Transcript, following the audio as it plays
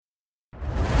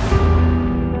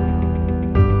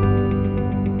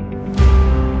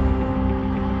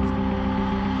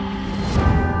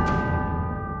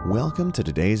Welcome to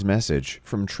today's message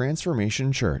from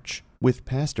Transformation Church with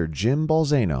Pastor Jim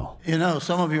Balzano. You know,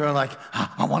 some of you are like,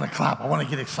 I want to clap, I want to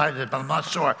get excited, but I'm not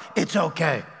sure. It's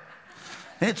okay.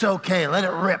 It's okay. Let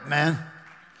it rip, man.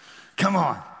 Come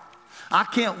on. I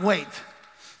can't wait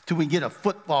till we get a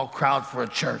football crowd for a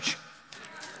church.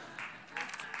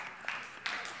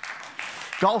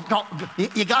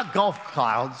 You got golf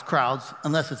crowds,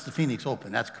 unless it's the Phoenix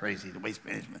Open. That's crazy, the waste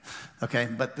management. Okay,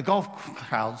 but the golf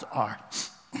crowds are.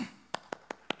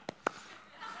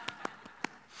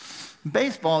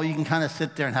 Baseball, you can kind of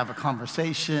sit there and have a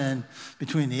conversation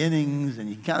between the innings, and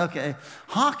you can kind of, okay.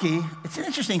 Hockey, it's an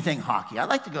interesting thing, hockey. I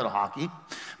like to go to hockey,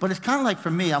 but it's kind of like, for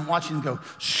me, I'm watching them go,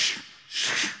 shh,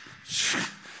 shh, shh,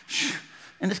 shh.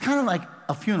 And it's kind of like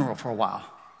a funeral for a while.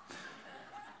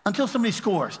 Until somebody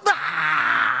scores.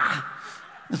 Ah!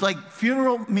 It's like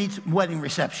funeral meets wedding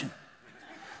reception,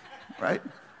 right?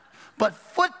 But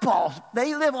footballs,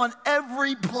 they live on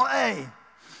every play.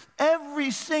 Every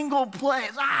single play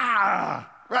is,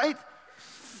 right?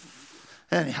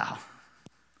 Anyhow,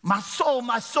 my soul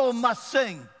must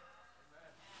sing.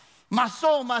 My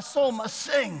soul must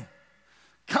sing.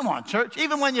 Come on, church.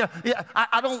 Even when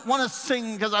I don't want to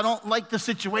sing because I don't like the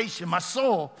situation. My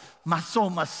soul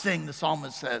must sing, the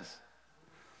psalmist says.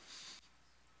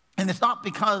 And it's not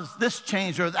because this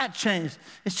changed or that changed.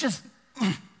 It's just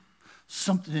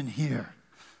something in here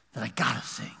that I gotta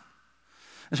sing.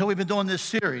 And so we've been doing this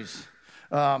series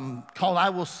called I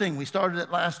Will Sing. We started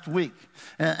it last week.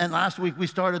 And last week we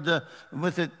started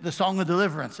with the Song of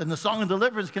Deliverance. And the Song of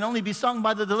Deliverance can only be sung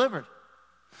by the delivered.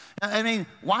 I mean,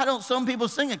 why don't some people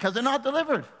sing it? Because they're not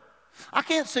delivered. I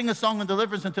can't sing a song of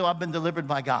deliverance until I've been delivered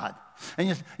by God.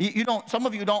 And some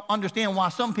of you don't understand why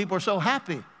some people are so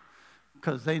happy.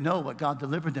 Because they know what God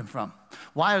delivered them from.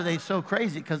 Why are they so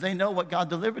crazy? Because they know what God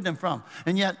delivered them from.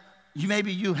 And yet,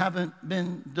 maybe you haven't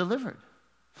been delivered.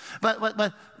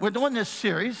 But we're doing this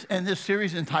series, and this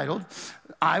series entitled,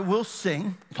 I Will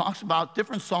Sing, talks about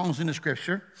different songs in the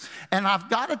scripture. And I've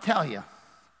got to tell you,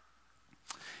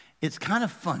 it's kind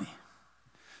of funny.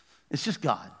 It's just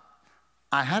God.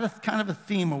 I had a kind of a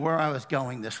theme of where I was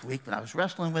going this week, but I was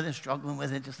wrestling with it, struggling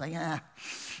with it, just like, I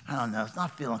don't know, it's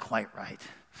not feeling quite right.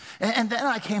 And then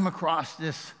I came across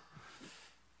this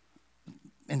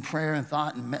in prayer and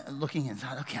thought and looking and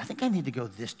thought, okay, I think I need to go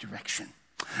this direction.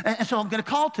 And so I'm going to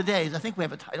call today's, I think we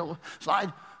have a title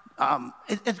slide.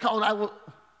 It's called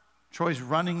Troy's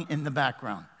running in the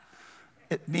background.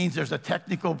 It means there's a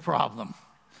technical problem.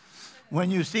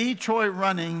 When you see Troy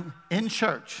running in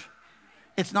church,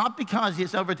 it's not because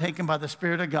he's overtaken by the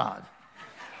Spirit of God.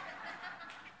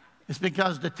 It's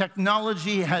because the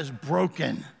technology has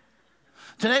broken.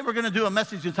 Today we're going to do a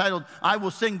message entitled, I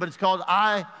Will Sing, but it's called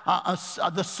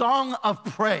the Song of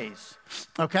Praise,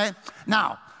 okay?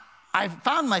 Now, I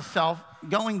found myself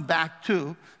going back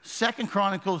to 2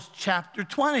 Chronicles chapter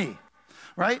 20,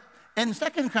 right? In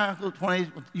 2 Chronicles 20,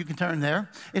 you can turn there.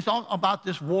 It's all about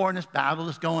this war and this battle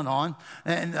that's going on.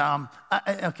 And,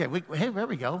 hey, there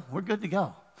we go. We're good to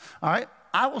go. All right?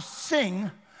 I will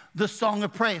sing the song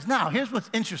of praise. Now, here's what's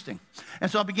interesting. And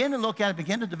so I began to look at it,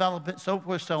 began to develop it, so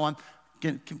forth, so on.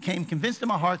 Became convinced in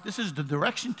my heart this is the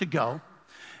direction to go.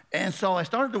 And so I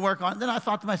started to work on it. Then I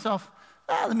thought to myself,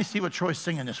 let me see what Troy's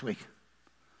singing this week.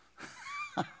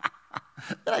 Then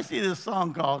I see this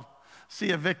song called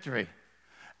Sea of Victory.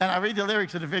 And I read the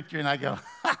lyrics of the victory and I go,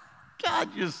 God,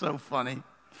 you're so funny.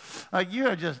 Like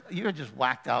you're just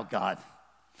whacked out God,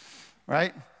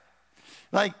 right?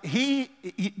 Like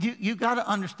you got to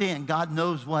understand God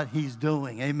knows what he's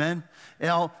doing, amen? You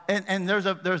know, and there's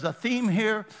a theme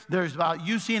here. There's about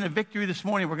you seeing a victory this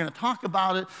morning. We're going to talk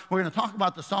about it. We're going to talk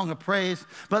about the song of praise.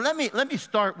 But let me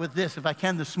start with this if I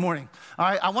can this morning. All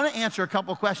right, I want to answer a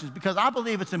couple of questions because I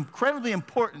believe it's incredibly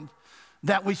important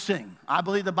that we sing. I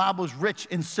believe the Bible is rich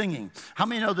in singing. How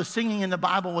many know the singing in the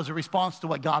Bible was a response to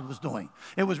what God was doing?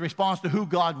 It was a response to who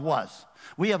God was.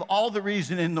 We have all the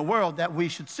reason in the world that we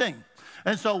should sing.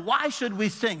 And so why should we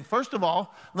sing? First of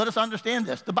all, let us understand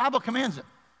this. The Bible commands it.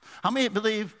 How many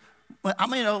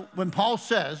know when Paul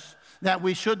says that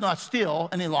we should not steal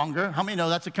any longer, how many know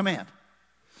that's a command?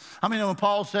 How many know when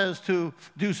Paul says to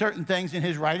do certain things in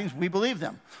his writings, we believe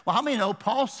them? Well, how many know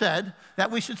Paul said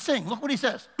that we should sing? Look what he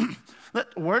says.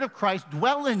 Let the word of Christ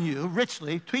dwell in you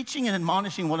richly, teaching and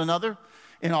admonishing one another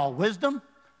in all wisdom,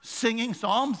 singing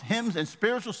psalms, hymns, and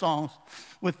spiritual songs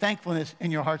with thankfulness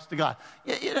in your hearts to God.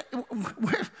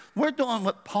 We're doing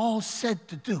what Paul said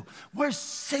to do. We're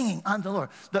singing unto the Lord.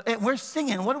 We're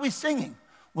singing. What are we singing?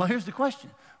 Well, here's the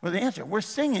question, or the answer. We're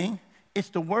singing, it's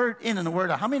the word in and the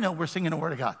word out. How many know we're singing the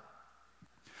word of God?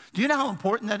 Do you know how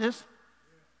important that is?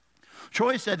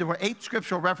 Troy said there were 8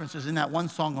 scriptural references in that one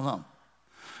song alone.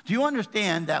 Do you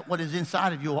understand that what is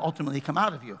inside of you will ultimately come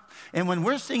out of you? And when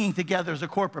we're singing together as a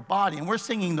corporate body and we're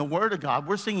singing the word of God,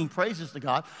 we're singing praises to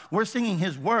God, we're singing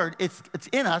his word, it's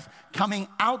in us coming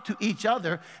out to each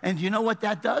other. And do you know what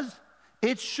that does?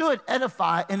 It should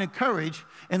edify and encourage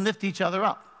and lift each other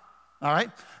up. All right?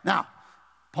 Now,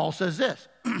 Paul says this,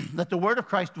 let the word of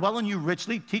Christ dwell in you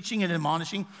richly, teaching and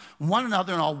admonishing one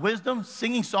another in all wisdom,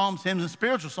 singing psalms, hymns, and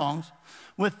spiritual songs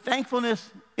with thankfulness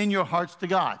in your hearts to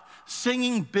God.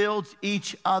 Singing builds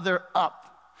each other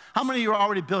up. How many of you are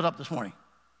already built up this morning?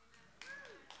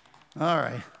 All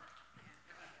right.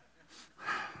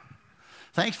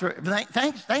 Thanks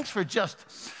for just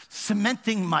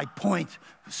cementing my point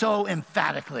so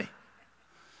emphatically.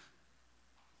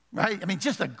 Right? I mean,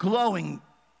 just a glowing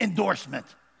endorsement.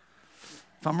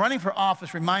 If I'm running for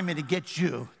office, remind me to get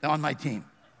you on my team.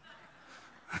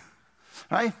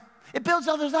 Right? It builds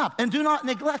others up. And do not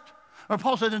neglect, or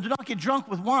Paul said, and do not get drunk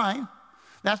with wine.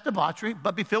 That's debauchery,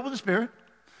 but be filled with the Spirit.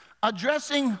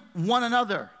 Addressing one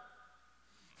another.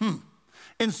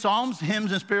 In psalms,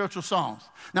 hymns, and spiritual songs.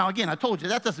 Now, again, I told you,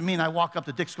 that doesn't mean I walk up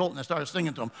to Dick Skolton and start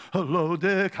singing to him, hello,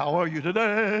 Dick, how are you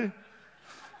today?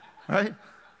 Right?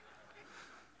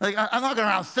 Like, I'm not going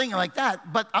around singing like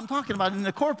that, but I'm talking about in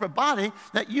the corporate body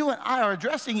that you and I are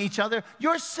addressing each other.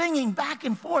 You're singing back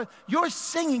and forth. You're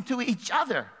singing to each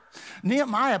other.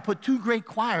 Nehemiah put 2 great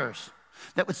choirs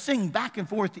that would sing back and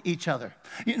forth to each other.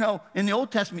 You know, in the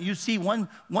Old Testament, you see one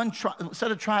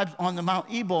set of tribes on the Mount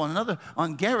Ebal and another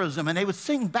on Gerizim, and they would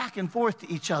sing back and forth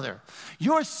to each other.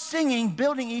 You're singing,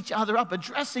 building each other up,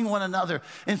 addressing one another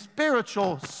in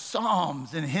spiritual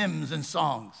psalms and hymns and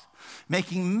songs,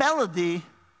 making melody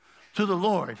to the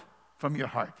Lord from your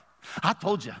heart. I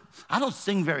told you, I don't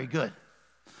sing very good.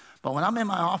 But when I'm in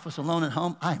my office alone at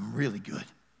home, I am really good.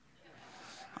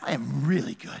 I am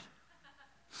really good.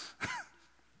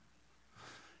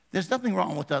 There's nothing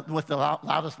wrong with the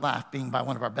loudest laugh being by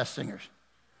one of our best singers.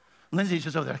 Lindsay's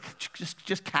just over there,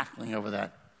 just cackling over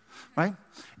that, right?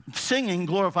 Singing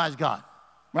glorifies God,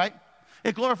 right?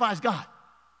 It glorifies God.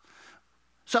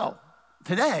 So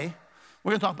today,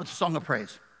 we're going to talk about the song of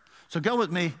praise. So go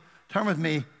with me. Turn with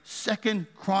me, 2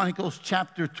 Chronicles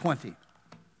chapter 20.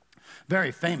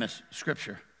 Very famous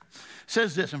scripture. It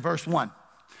says this in verse 1.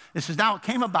 It says, now it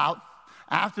came about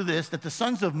after this that the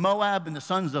sons of Moab and the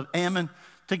sons of Ammon,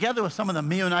 together with some of the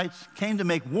Meunites, came to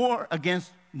make war against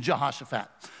Jehoshaphat.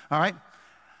 All right?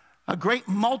 A great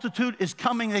multitude is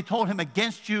coming, they told him,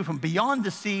 against you from beyond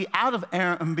the sea, out of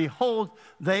Aram, and behold,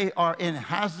 they are in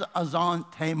Hazazon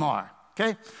Tamar.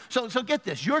 Okay? So get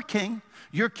this. You're king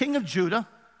of Judah.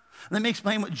 Let me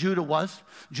explain what Judah was.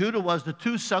 Judah was the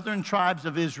 2 southern tribes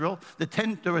of Israel.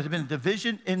 There has been a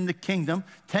division in the kingdom.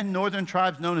 10 northern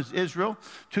tribes known as Israel,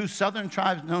 2 southern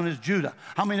tribes known as Judah.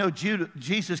 How many know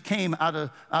Jesus came out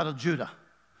of Judah?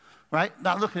 Right?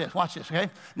 Now look at this. Watch this,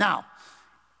 okay? Now,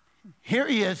 here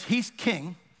he is. He's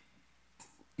king.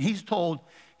 He's told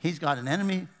he's got an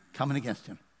enemy coming against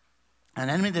him.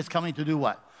 An enemy that's coming to do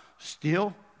what?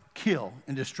 Steal, kill,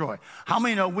 and destroy. How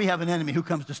many know we have an enemy who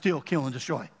comes to steal, kill, and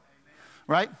destroy?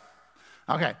 Right?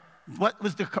 Okay. What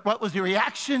was the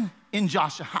reaction in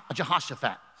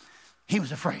Jehoshaphat? He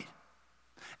was afraid.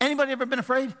 Anybody ever been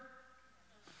afraid?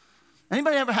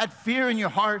 Anybody ever had fear in your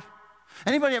heart?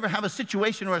 Anybody ever have a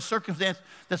situation or a circumstance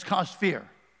that's caused fear?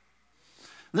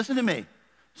 Listen to me.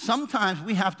 Sometimes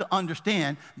we have to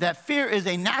understand that fear is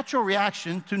a natural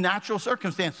reaction to natural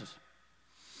circumstances.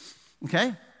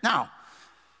 Okay? Now,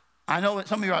 I know that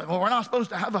some of you are, well, we're not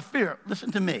supposed to have a fear.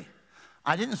 Listen to me.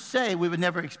 I didn't say we would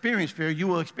never experience fear. You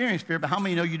will experience fear, but how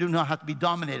many know you do not have to be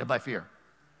dominated by fear?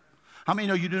 How many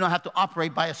know you do not have to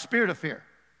operate by a spirit of fear?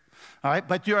 All right?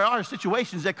 But there are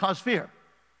situations that cause fear,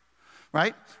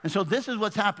 right? And so this is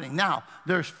what's happening. Now,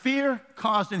 there's fear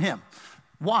caused in him.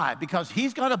 Why? Because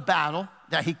he's got a battle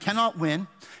that he cannot win.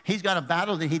 He's got a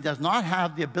battle that he does not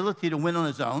have the ability to win on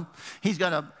his own. He's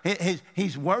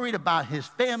worried about his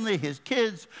family, his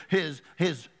kids, his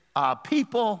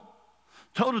people.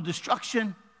 Total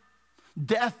destruction,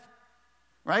 death,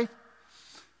 right?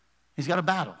 He's got a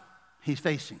battle he's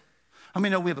facing. How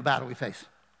many know we have a battle we face?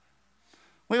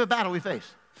 We have a battle we face.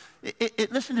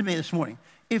 Listen to me this morning.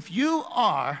 If you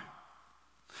are,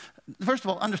 first of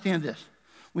all, understand this.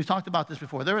 We've talked about this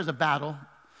before. There is a battle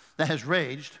that has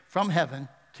raged from heaven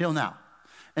till now.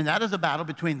 And that is a battle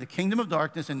between the kingdom of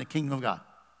darkness and the kingdom of God.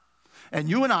 And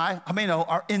you and I may know,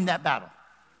 are in that battle,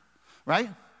 right?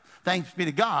 Thanks be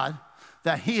to God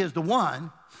that he is the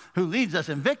one who leads us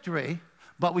in victory,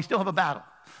 but we still have a battle.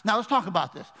 Now, let's talk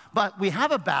about this. But we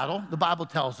have a battle, the Bible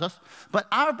tells us, but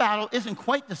our battle isn't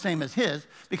quite the same as his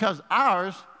because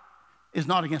ours is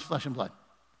not against flesh and blood.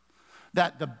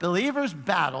 That the believer's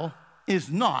battle is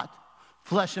not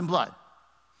flesh and blood.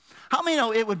 How many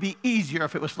know it would be easier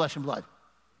if it was flesh and blood?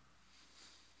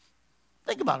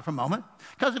 Think about it for a moment.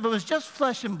 Because if it was just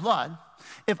flesh and blood,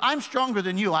 if I'm stronger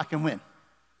than you, I can win.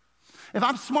 If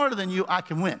I'm smarter than you, I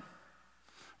can win.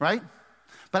 Right?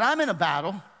 But I'm in a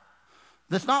battle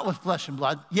that's not with flesh and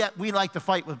blood, yet we like to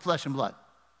fight with flesh and blood.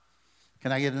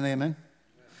 Can I get an amen?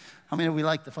 How many of we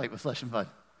like to fight with flesh and blood?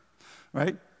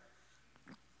 Right?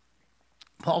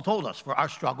 Paul told us, for our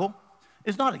struggle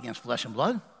is not against flesh and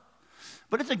blood,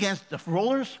 but it's against the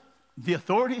rulers, the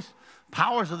authorities,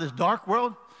 powers of this dark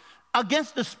world,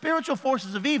 against the spiritual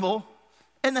forces of evil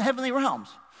in the heavenly realms.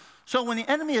 So when the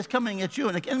enemy is coming at you,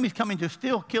 and the enemy is coming to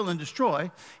steal, kill, and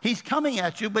destroy, he's coming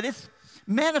at you, but it's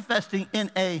manifesting in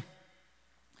a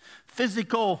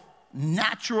physical,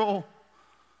 natural,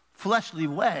 fleshly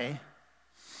way.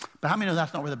 But how many know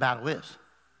that's not where the battle is?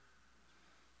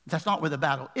 That's not where the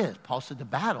battle is. Paul said the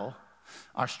battle,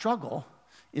 our struggle,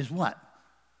 is what?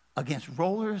 Against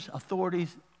rulers,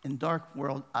 authorities in dark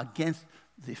world, against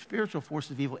the spiritual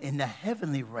forces of evil in the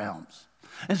heavenly realms.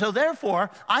 And so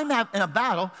therefore, I'm in a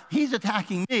battle, he's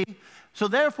attacking me, so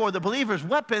therefore the believer's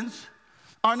weapons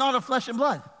are not of flesh and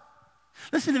blood.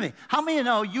 Listen to me. How many of you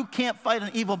know you can't fight an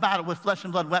evil battle with flesh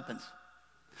and blood weapons?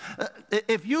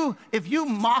 If you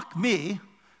mock me,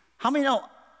 how many know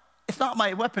it's not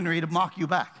my weaponry to mock you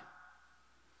back?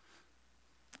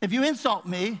 If you insult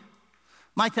me,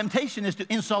 my temptation is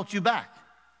to insult you back.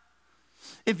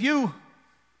 If you,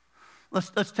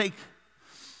 let's take,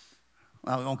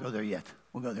 well, we won't go there yet.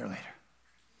 We'll go there later.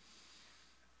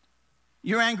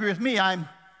 You're angry with me, I'm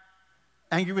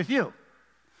angry with you.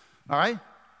 All right?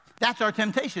 That's our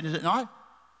temptation, is it not?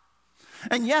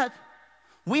 And yet,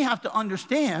 we have to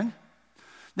understand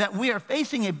that we are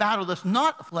facing a battle that's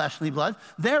not fleshly blood,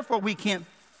 therefore we can't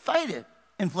fight it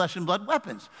in flesh and blood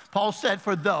weapons. Paul said,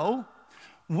 for though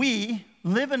we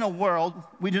live in a world,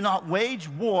 we do not wage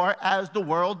war as the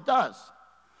world does.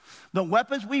 The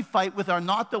weapons we fight with are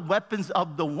not the weapons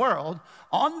of the world.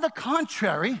 On the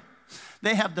contrary,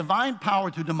 they have divine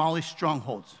power to demolish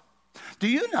strongholds. Do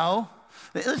you know,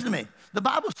 listen to me, the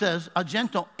Bible says a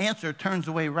gentle answer turns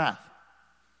away wrath.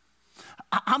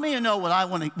 How many of you know what I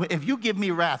want to, if you give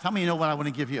me wrath, how many of you know what I want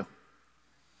to give you?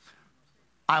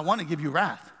 I want to give you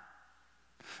wrath,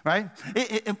 right?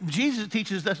 Jesus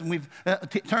teaches us, and we've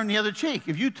turned the other cheek.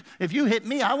 If you hit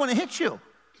me, I want to hit you.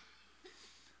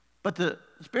 But the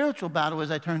spiritual battle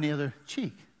is I turn the other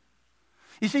cheek.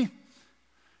 You see,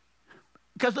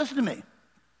 because listen to me,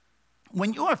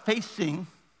 when you are facing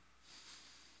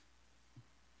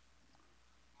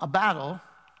a battle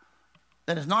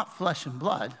that is not flesh and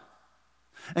blood,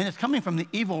 and it's coming from the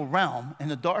evil realm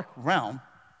and the dark realm,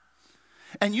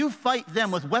 and you fight them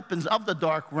with weapons of the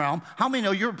dark realm, how many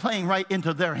know you're playing right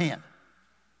into their hand?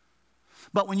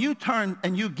 But when you turn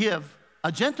and you give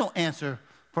a gentle answer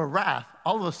for wrath,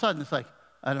 all of a sudden it's like,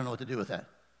 I don't know what to do with that.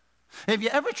 Have you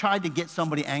ever tried to get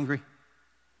somebody angry?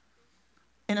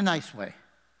 In a nice way.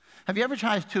 Have you ever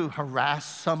tried to harass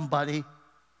somebody?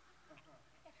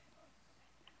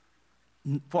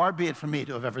 Far be it from me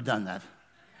to have ever done that.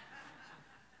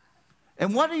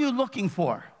 And what are you looking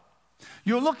for?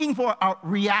 You're looking for a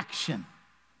reaction.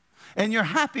 And you're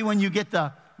happy when you get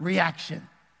the reaction.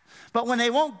 But when they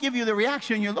won't give you the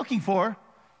reaction you're looking for,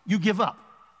 you give up.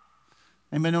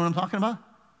 Anybody know what I'm talking about?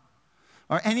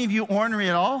 Are any of you ornery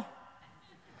at all?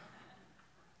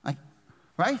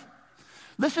 Right?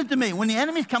 Listen to me. When the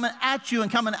enemy's coming at you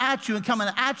and coming at you and coming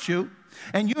at you,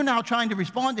 and you're now trying to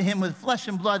respond to him with flesh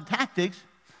and blood tactics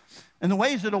and the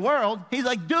ways of the world, he's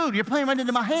like, dude, you're playing right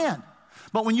into my hand.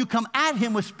 But when you come at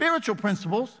him with spiritual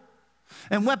principles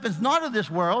and weapons not of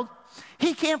this world,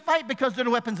 he can't fight because they're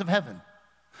the weapons of heaven.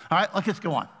 All right, let's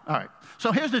go on. All right,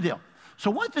 so here's the deal. So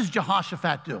what does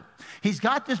Jehoshaphat do? He's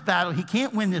got this battle. He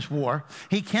can't win this war.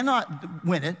 He cannot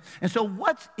win it. And so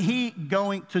what's he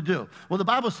going to do? Well, the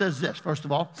Bible says this, first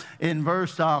of all, in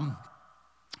verse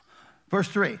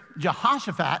 3.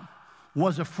 Jehoshaphat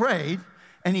was afraid,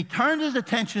 and he turned his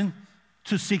attention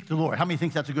to seek the Lord. How many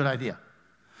think that's a good idea?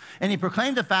 And he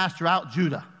proclaimed a fast throughout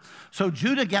Judah. So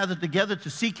Judah gathered together to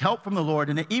seek help from the Lord,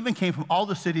 and it even came from all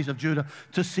the cities of Judah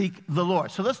to seek the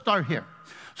Lord. So let's start here.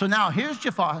 So now here's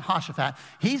Jehoshaphat.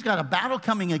 He's got a battle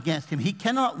coming against him. He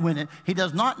cannot win it. He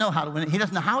does not know how to win it. He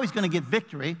doesn't know how he's going to get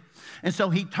victory. And so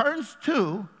he turns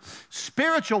to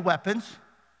spiritual weapons,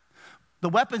 the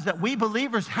weapons that we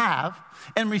believers have,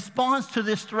 and responds to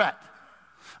this threat.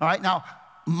 All right, now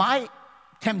my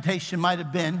temptation might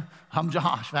have been,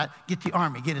 Jehoshaphat, get the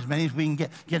army, get as many as we can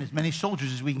get as many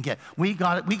soldiers as we can get. We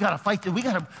got to fight this. We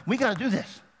got to do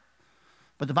this.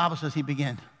 But the Bible says he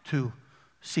began to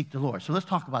seek the Lord. So let's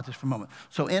talk about this for a moment.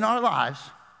 So in our lives,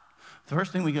 the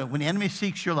first thing we go, when the enemy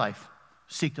seeks your life,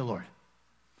 seek the Lord.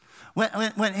 When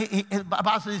the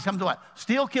Bible says he's come to what?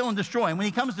 Steal, kill, and destroy. And when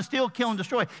he comes to steal, kill, and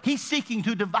destroy, he's seeking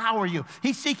to devour you.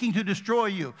 He's seeking to destroy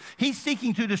you. He's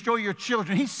seeking to destroy your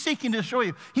children. He's seeking to destroy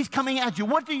you. He's coming at you.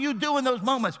 What do you do in those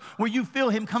moments where you feel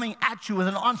him coming at you with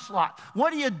an onslaught?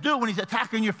 What do you do when he's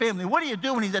attacking your family? What do you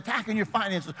do when he's attacking your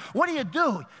finances? What do you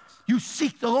do? You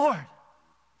seek the Lord.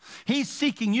 He's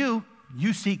seeking you.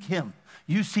 You seek him.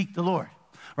 You seek the Lord,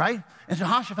 right? And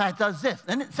Jehoshaphat does this.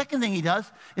 Then the second thing he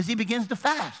does is he begins to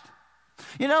fast.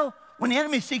 You know, when the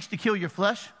enemy seeks to kill your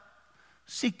flesh,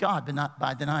 seek God, but not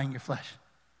by denying your flesh.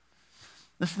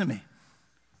 Listen to me.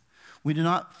 We do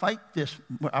not fight this.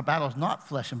 Our battle is not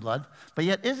flesh and blood. But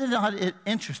yet, isn't it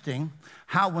interesting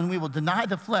how when we will deny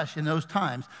the flesh in those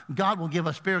times, God will give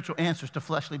us spiritual answers to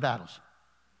fleshly battles?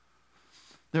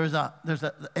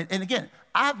 And again,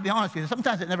 I have to be honest with you,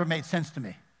 sometimes it never made sense to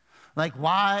me. Like,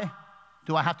 why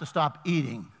do I have to stop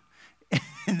eating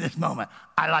in this moment?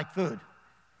 I like food.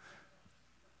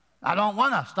 I don't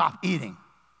want to stop eating,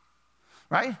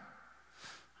 right?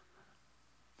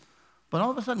 But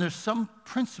all of a sudden, there's some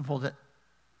principle that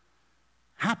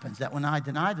happens that when I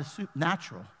deny the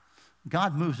natural,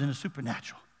 God moves in the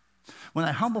supernatural. When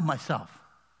I humble myself,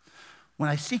 when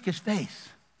I seek his face,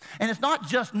 and it's not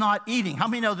just not eating. How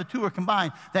many know the two are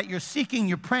combined? That you're seeking,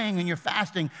 you're praying, and you're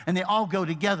fasting, and they all go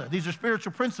together. These are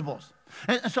spiritual principles.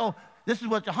 And so this is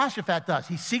what Jehoshaphat does.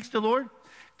 He seeks the Lord,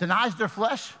 denies their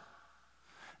flesh,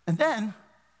 and then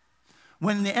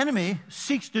when the enemy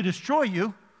seeks to destroy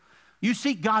you, you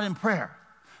seek God in prayer.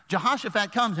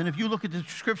 Jehoshaphat comes, and if you look at the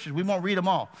scriptures, we won't read them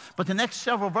all, but the next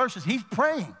several verses, he's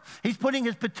praying. He's putting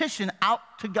his petition out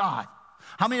to God.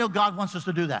 How many know God wants us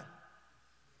to do that?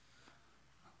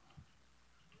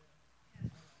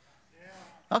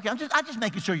 Okay, I'm just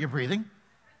making sure you're breathing.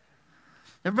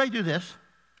 Everybody do this.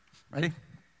 Ready?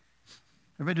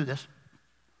 Everybody do this.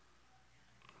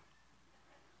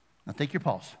 Now take your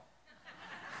pulse.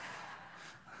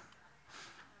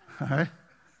 All right?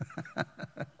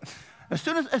 As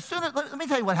soon as, let me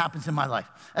tell you what happens in my life.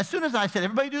 As soon as I said,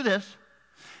 everybody do this,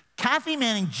 Kathy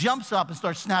Manning jumps up and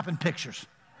starts snapping pictures.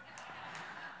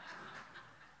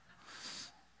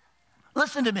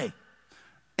 Listen to me.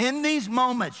 In these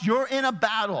moments, you're in a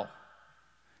battle.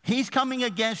 He's coming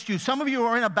against you. Some of you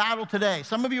are in a battle today.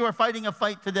 Some of you are fighting a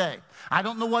fight today. I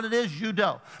don't know what it is, you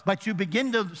don't. But you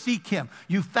begin to seek him.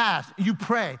 You fast. You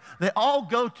pray. They all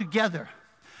go together.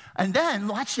 And then,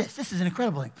 watch this. This is an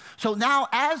incredible thing. So now,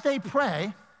 as they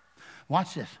pray,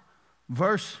 watch this.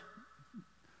 Verse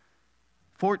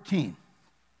 14.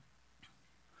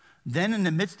 Then in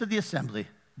the midst of the assembly,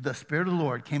 the Spirit of the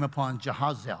Lord came upon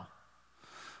Jahaziel.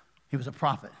 He was a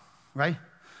prophet, right?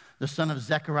 The son of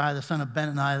Zechariah, the son of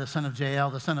Benaniah, the son of Jael,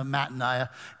 the son of Mattaniah,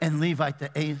 and Levite,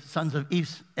 the sons of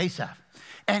Asaph.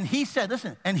 And he said,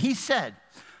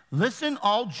 listen,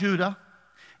 all Judah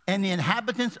and the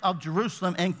inhabitants of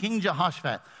Jerusalem and King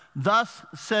Jehoshaphat. Thus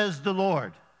says the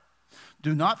Lord,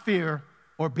 do not fear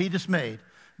or be dismayed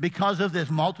because of this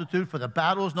multitude, for the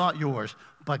battle is not yours,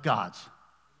 but God's.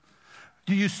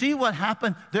 Do you see what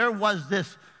happened? There was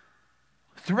this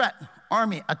threat,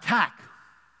 army, attack.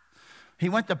 He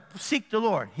went to seek the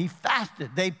Lord. He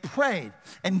fasted. They prayed.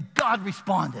 And God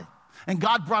responded. And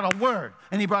God brought a word.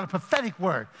 And he brought a prophetic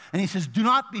word. And he says, do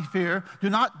not be fear.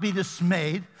 Do not be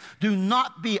dismayed. Do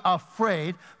not be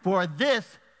afraid. For this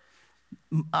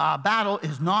battle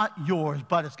is not yours,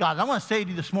 but it's God's. I want to say to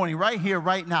you this morning, right here,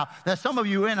 right now, that some of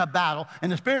you are in a battle.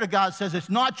 And the Spirit of God says it's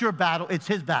not your battle. It's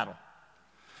his battle.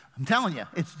 I'm telling you,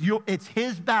 it's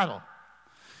his battle.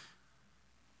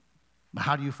 But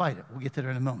how do you fight it? We'll get to that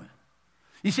in a moment.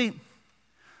 You see,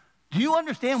 do you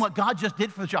understand what God just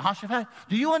did for Jehoshaphat?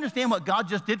 Do you understand what God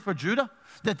just did for Judah?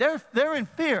 That they're in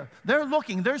fear. They're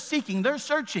looking. They're seeking. They're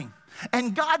searching.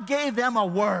 And God gave them a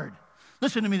word.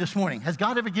 Listen to me this morning. Has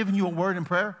God ever given you a word in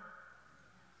prayer?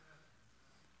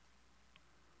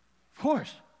 Of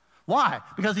course. Why?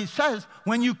 Because he says,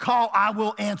 when you call, I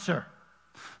will answer.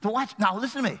 So watch. Now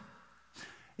listen to me.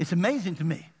 It's amazing to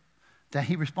me that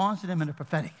he responds to them in the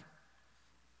prophetic.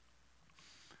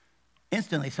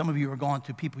 Instantly, some of you are going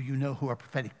to people you know who are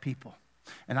prophetic people.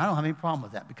 And I don't have any problem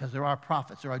with that because there are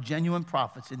prophets. There are genuine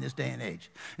prophets in this day and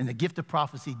age. And the gift of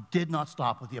prophecy did not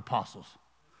stop with the apostles.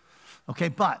 Okay,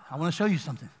 but I want to show you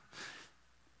something.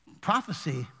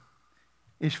 Prophecy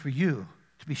is for you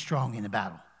to be strong in the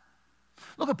battle.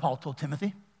 Look what Paul told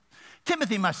Timothy.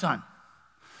 Timothy, my son,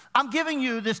 I'm giving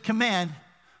you this command,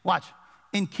 watch,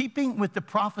 in keeping with the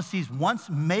prophecies once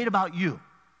made about you,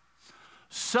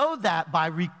 so that by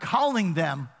recalling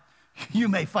them, you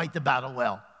may fight the battle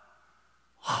well.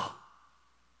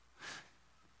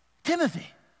 Timothy,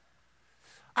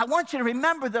 I want you to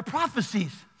remember the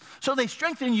prophecies so they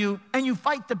strengthen you and you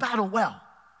fight the battle well.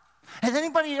 Has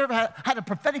anybody ever had a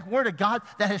prophetic word of God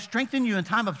that has strengthened you in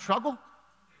time of struggle?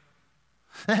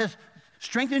 That has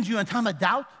strengthened you in time of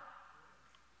doubt?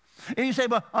 And you say,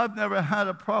 but I've never had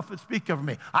a prophet speak over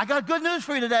me. I got good news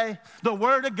for you today. The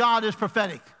word of God is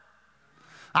prophetic.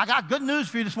 I got good news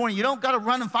for you this morning. You don't got to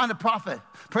run and find a prophet.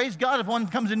 Praise God if one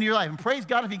comes into your life. And praise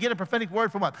God if you get a prophetic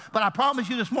word from one. But I promise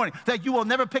you this morning that you will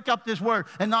never pick up this word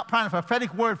and not find a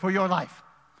prophetic word for your life.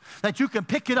 That you can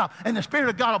pick it up and the Spirit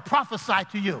of God will prophesy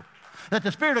to you. That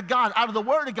the Spirit of God, out of the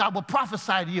Word of God, will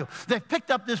prophesy to you. They've picked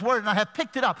up this word, and I have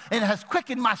picked it up, and it has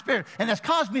quickened my spirit, and it has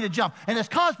caused me to jump, and it has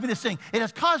caused me to sing, it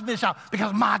has caused me to shout,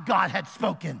 because my God had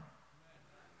spoken.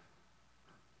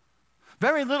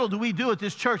 Very little do we do at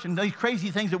this church and these crazy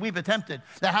things that we've attempted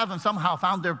that haven't somehow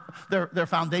found their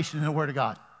foundation in the Word of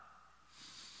God.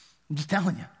 I'm just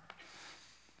telling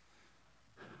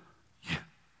you.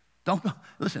 Don't go.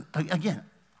 Listen, again,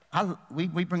 we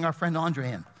bring our friend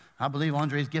Andre in. I believe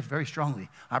Andre's gift very strongly.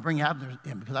 I bring Abner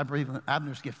in because I believe in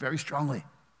Abner's gift very strongly.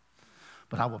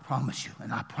 But I will promise you,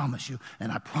 and I promise you,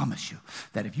 and I promise you,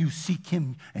 that if you seek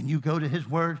him and you go to his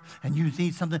word and you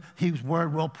need something, his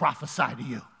word will prophesy to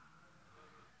you.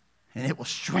 And it will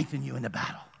strengthen you in the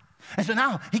battle. And so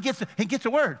now he gets a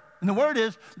word. And the word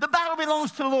is, the battle belongs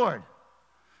to the Lord.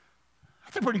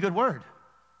 That's a pretty good word.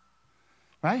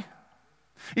 Right?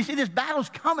 You see, this battle's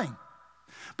coming.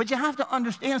 But you have to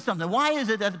understand something. Why is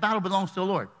it that the battle belongs to the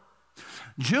Lord?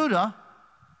 Judah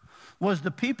was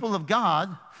the people of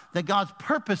God that God's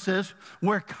purposes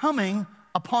were coming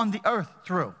upon the earth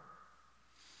through.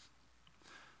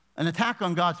 An attack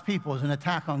on God's people is an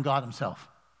attack on God himself.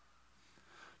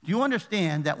 Do you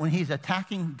understand that when he's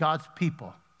attacking God's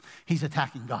people, he's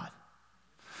attacking God?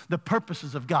 The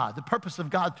purposes of God, the purpose of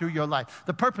God through your life,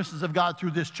 the purposes of God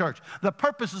through this church, the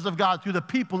purposes of God through the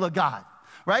people of God.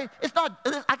 Right? It's not,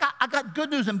 I got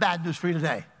good news and bad news for you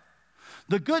today.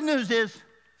 The good news is,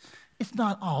 it's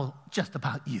not all just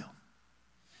about you.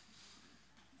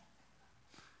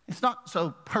 It's not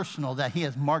so personal that he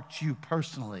has marked you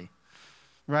personally,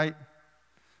 right?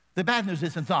 The bad news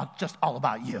is it's not just all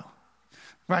about you,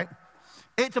 right?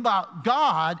 It's about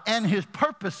God and his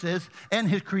purposes and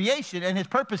his creation and his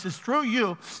purposes through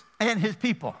you and his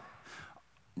people.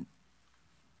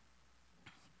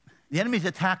 The enemy's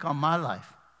attack on my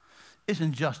life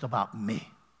isn't just about me.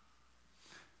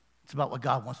 It's about what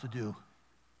God wants to do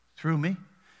through me,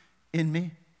 in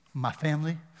me, my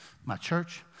family, my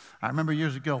church. I remember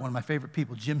years ago, one of my favorite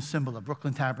people, Jim Simbal of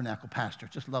Brooklyn Tabernacle pastor.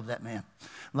 Just love that man.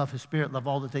 Love his spirit, love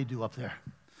all that they do up there.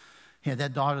 He had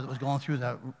that daughter that was going through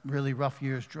the really rough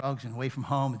years, drugs and away from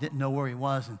home, and didn't know where he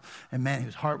was. And man,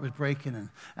 his heart was breaking. And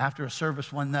after a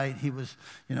service one night, he was,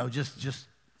 just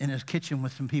in his kitchen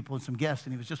with some people and some guests,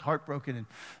 and he was just heartbroken. And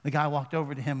the guy walked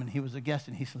over to him, and he was a guest,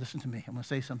 and he said, listen to me, I'm going to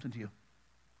say something to you.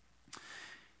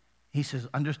 He says,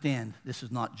 understand, this is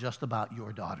not just about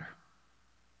your daughter.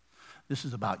 This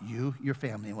is about you, your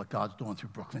family, and what God's doing through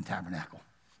Brooklyn Tabernacle.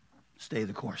 Stay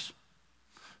the course.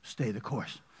 Stay the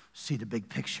course. See the big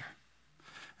picture.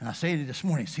 And I say to you this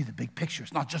morning, see the big picture.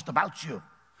 It's not just about you,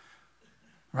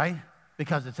 right?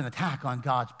 Because it's an attack on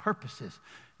God's purposes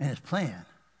and his plan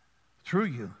through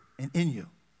you and in you.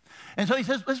 And so he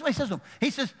says, this is what he says to them. He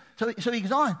says, so he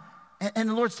goes on, and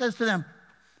the Lord says to them,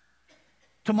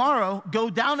 tomorrow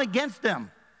go down against them.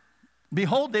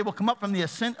 Behold, they will come up from the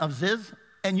ascent of Ziz,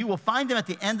 and you will find them at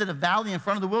the end of the valley in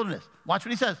front of the wilderness. Watch what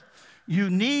he says.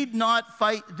 You need not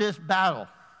fight this battle.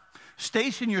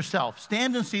 Station yourself.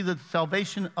 Stand and see the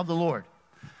salvation of the Lord.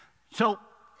 So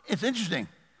it's interesting.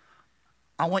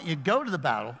 I want you to go to the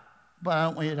battle, but I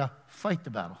don't want you to fight the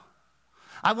battle.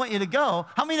 I want you to go.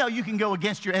 How many know you can go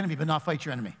against your enemy but not fight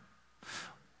your enemy?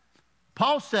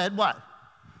 Paul said what?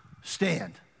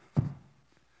 Stand.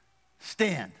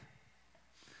 Stand.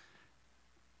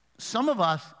 Some of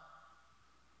us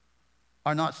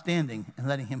are not standing and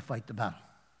letting him fight the battle.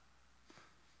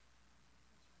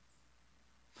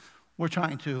 We're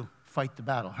trying to fight the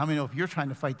battle. How many know if you're trying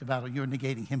to fight the battle, you're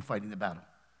negating him fighting the battle?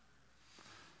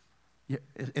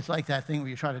 It's like that thing where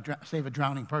you try to save a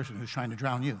drowning person who's trying to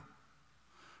drown you,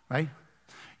 right?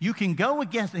 You can go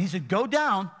against it. He said, go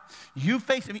down. You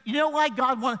face him. Do you know why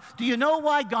God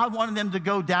wanted them to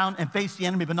go down and face the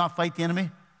enemy but not fight the enemy? Do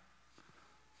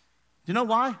you know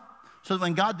why? So that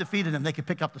when God defeated them, they could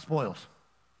pick up the spoils.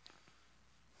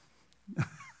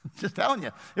 Just telling you.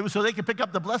 It was so they could pick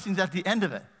up the blessings at the end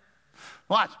of it.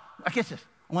 Watch. I guess this.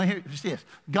 I want to hear you see this.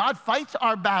 God fights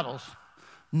our battles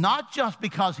not just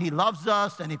because he loves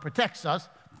us and he protects us.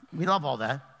 We love all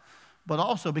that. But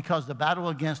also because the battle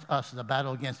against us is a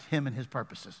battle against him and his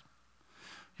purposes.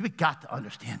 You've got to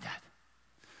understand that.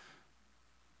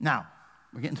 Now,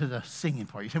 we're getting to the singing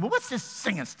part. You say, well, what's this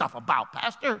singing stuff about,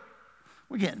 Pastor?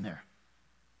 We're getting there.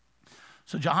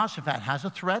 So Jehoshaphat has a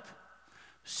threat,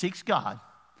 seeks God.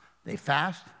 They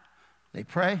fast, they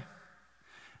pray,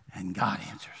 and God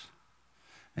answers.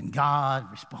 And God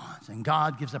responds. And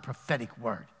God gives a prophetic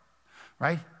word,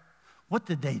 right? What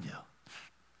did they do?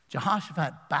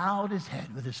 Jehoshaphat bowed his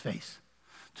head with his face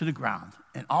to the ground.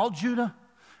 And all Judah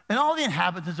and all the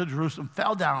inhabitants of Jerusalem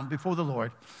fell down before the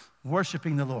Lord,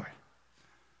 worshiping the Lord.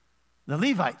 The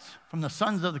Levites from the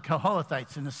sons of the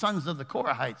Kohathites and the sons of the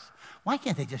Korahites, why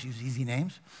can't they just use easy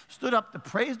names? Stood up to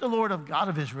praise the Lord of God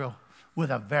of Israel with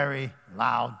a very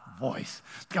loud voice.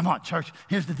 Come on, church,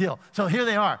 here's the deal. So here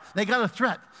they are. They got a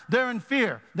threat. They're in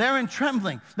fear. They're in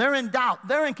trembling. They're in doubt.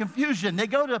 They're in confusion. They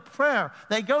go to prayer.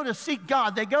 They go to seek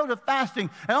God. They go to fasting.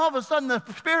 And all of a sudden, the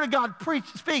Spirit of God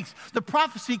speaks. The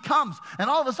prophecy comes. And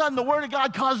all of a sudden, the Word of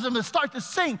God causes them to start to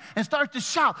sing and start to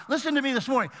shout. Listen to me this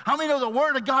morning. How many know the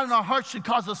Word of God in our hearts should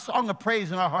cause a song of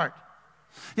praise in our heart?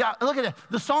 Yeah, look at it.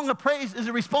 The song of praise is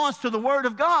a response to the Word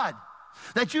of God.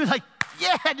 That you're like,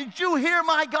 yeah, did you hear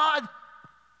my God?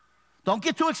 Don't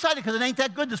get too excited because it ain't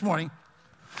that good this morning.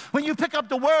 When you pick up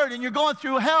the word and you're going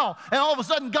through hell and all of a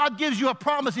sudden God gives you a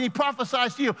promise and he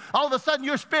prophesies to you, all of a sudden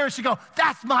your spirit should go,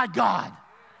 that's my God.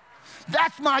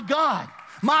 That's my God.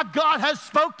 My God has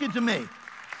spoken to me.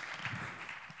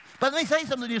 But let me say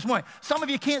something to you this morning. Some of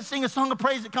you can't sing a song of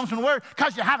praise that comes from the word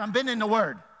because you haven't been in the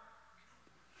word.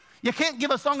 You can't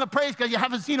give a song of praise because you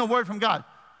haven't seen a word from God.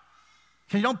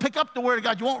 Because you don't pick up the word of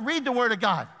God. You won't read the word of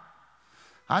God.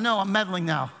 I know I'm meddling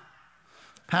now.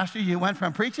 Pastor, you went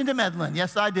from preaching to meddling.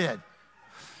 Yes, I did.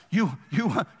 You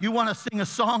want to sing a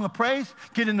song of praise?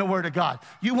 Get in the Word of God.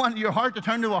 You want your heart to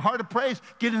turn to a heart of praise?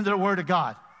 Get into the Word of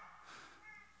God.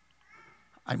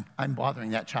 I'm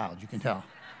bothering that child, you can tell.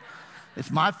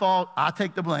 It's my fault. I'll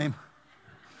take the blame.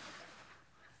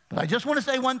 But I just want to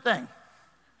say one thing.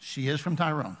 She is from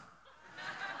Tyrone.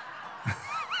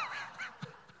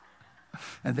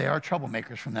 And they are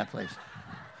troublemakers from that place.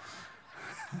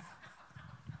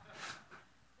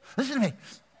 Listen to me.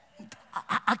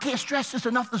 I can't stress this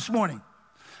enough this morning.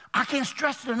 I can't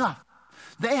stress it enough.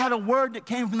 They had a word that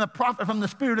came from the prophet, from the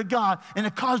Spirit of God, and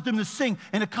it caused them to sing,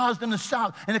 and it caused them to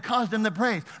shout, and it caused them to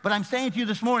praise. But I'm saying to you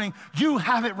this morning, you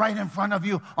have it right in front of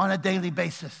you on a daily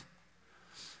basis.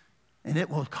 And it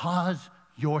will cause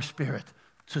your spirit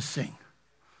to sing.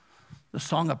 The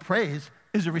song of praise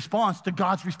is a response to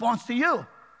God's response to you.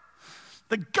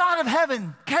 The God of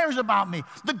heaven cares about me.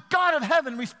 The God of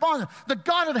heaven responds. The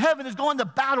God of heaven is going to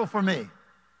battle for me.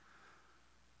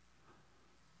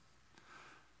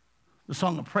 The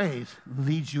song of praise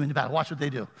leads you into battle. Watch what they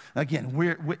do. Again,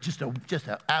 just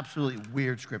an absolutely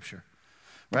weird scripture,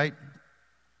 right?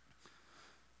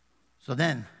 So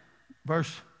then,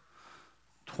 verse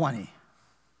 20.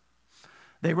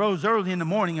 They rose early in the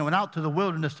morning and went out to the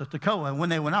wilderness of Tekoa. And when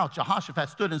they went out, Jehoshaphat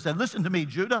stood and said, listen to me,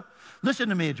 Judah. Listen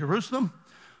to me, Jerusalem.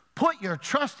 Put your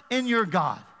trust in your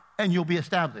God, and you'll be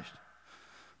established.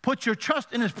 Put your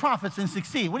trust in his prophets and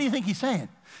succeed. What do you think he's saying?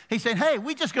 He's saying, hey,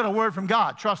 we just got a word from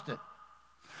God. Trust it.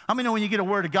 How many know when you get a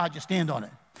word of God, you stand on it?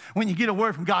 When you get a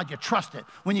word from God, you trust it.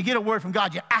 When you get a word from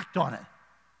God, you act on it.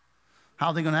 How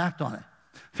are they going to act on it?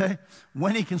 Okay?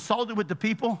 When he consulted with the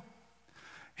people,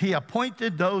 he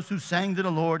appointed those who sang to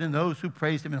the Lord and those who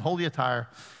praised him in holy attire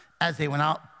as they went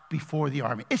out before the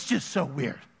army. It's just so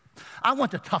weird. I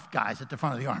want the tough guys at the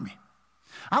front of the army.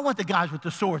 I want the guys with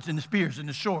the swords and the spears and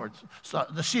the swords,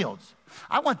 the shields.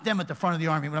 I want them at the front of the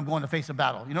army when I'm going to face a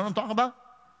battle. You know what I'm talking about?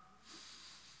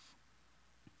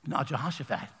 Not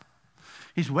Jehoshaphat.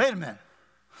 He's, wait a minute.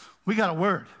 We got a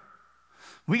word.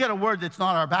 We got a word that's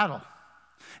not our battle.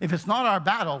 If it's not our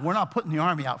battle, we're not putting the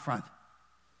army out front.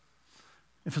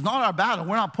 If it's not our battle,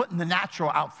 we're not putting the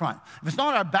natural out front. If it's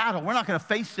not our battle, we're not going to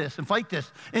face this and fight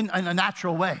this in a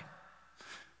natural way.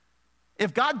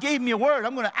 If God gave me a word,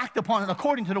 I'm going to act upon it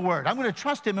according to the word. I'm going to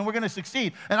trust him and we're going to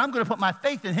succeed. And I'm going to put my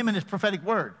faith in him and his prophetic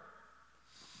word.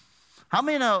 How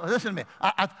many know, listen to me,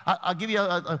 I'll give you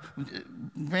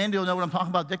Randy will know what I'm talking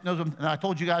about, Dick knows, and I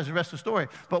told you guys the rest of the story.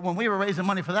 But when we were raising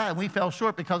money for that, and we fell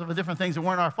short because of the different things that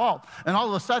weren't our fault, and all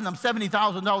of a sudden I'm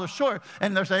 $70,000 short,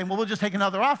 and they're saying, well, we'll just take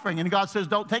another offering. And God says,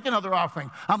 don't take another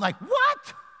offering. I'm like,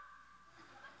 what?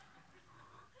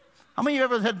 How many of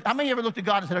you ever looked at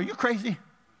God and said, are you crazy?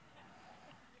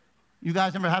 You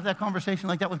guys ever have that conversation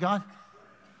like that with God?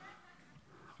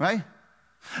 Right?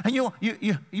 And are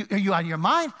you out of your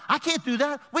mind? I can't do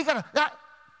that. We got to,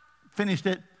 finished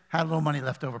it, had a little money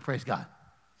left over, praise God.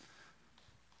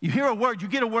 You hear a word, you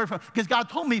get a word from, because God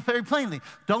told me very plainly,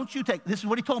 this is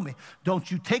what he told me, don't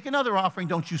you take another offering,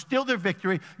 don't you steal their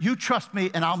victory, you trust me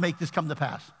and I'll make this come to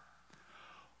pass.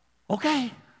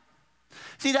 Okay.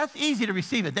 See, that's easy to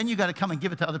receive it. Then you got to come and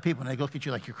give it to other people and they look at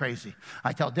you like you're crazy.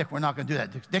 I tell Dick, we're not going to do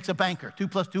that. Dick's a banker. 2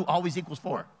 + 2 always equals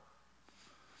 4.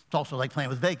 It's also like playing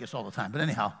with Vegas all the time, but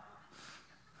anyhow.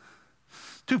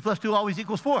 2 + 2 always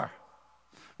equals 4,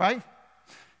 right?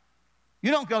 You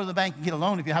don't go to the bank and get a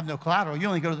loan if you have no collateral. You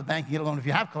only go to the bank and get a loan if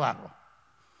you have collateral.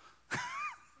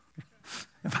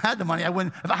 If I had the money,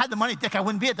 If I had the money, Dick, I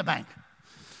wouldn't be at the bank.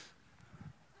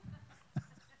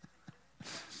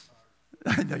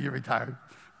 I know you're retired.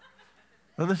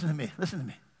 But listen to me.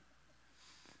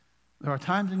 There are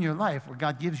times in your life where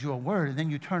God gives you a word and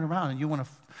then you turn around and you want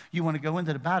to go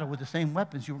into the battle with the same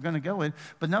weapons you were going to go with.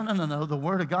 But no. The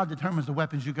word of God determines the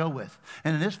weapons you go with.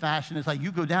 And in this fashion, it's like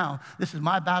you go down. This is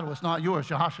my battle. It's not yours.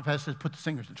 Jehoshaphat says, put the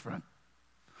singers in front.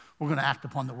 We're going to act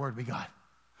upon the word we got.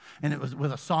 And it was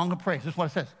with a song of praise. This is what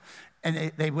it says.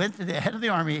 And they went to the head of the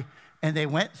army and they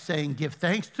went saying, give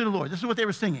thanks to the Lord. This is what they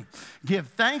were singing. Give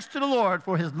thanks to the Lord,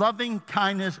 for his loving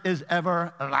kindness is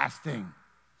everlasting.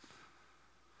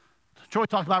 Troy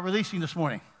talked about releasing this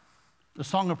morning. The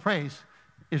song of praise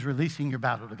is releasing your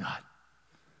battle to God.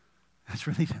 It's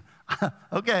releasing.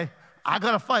 Okay, I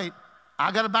got to fight.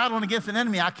 I got a battle against an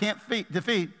enemy I can't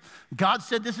defeat. God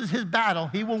said this is his battle.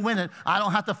 He will win it. I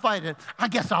don't have to fight it. I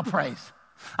guess I'll praise.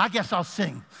 I guess I'll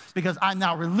sing because I'm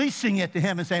now releasing it to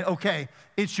him and saying, okay,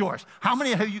 it's yours. How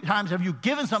many times have you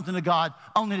given something to God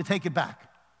only to take it back?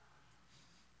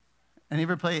 And you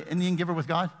ever play Indian giver with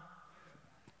God?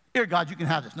 Here, God, you can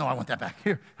have this. No, I want that back.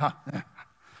 Here.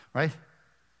 Right?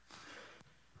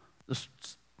 The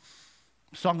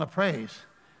song of praise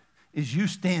is you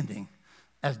standing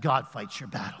as God fights your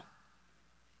battle.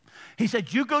 He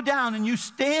said, you go down and you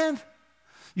stand,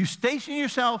 you station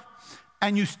yourself,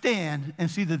 and you stand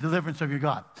and see the deliverance of your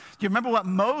God. Do you remember what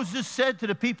Moses said to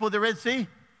the people of the Red Sea?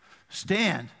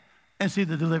 Stand and see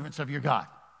the deliverance of your God.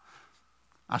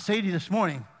 I say to you this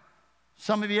morning,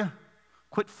 some of you,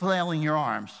 quit flailing your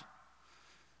arms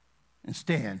and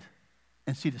stand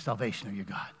and see the salvation of your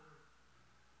God.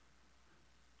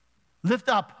 Lift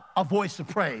up a voice of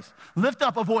praise. Lift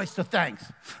up a voice of thanks.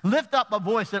 Lift up a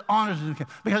voice that honors him.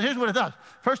 Because here's what it does.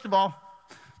 First of all,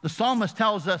 the psalmist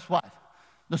tells us what?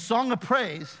 The song of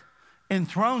praise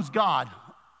enthrones God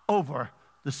over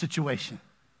the situation.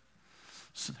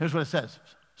 So here's what it says.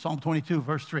 Psalm 22,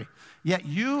 verse 3. Yet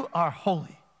you are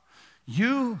holy,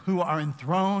 you who are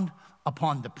enthroned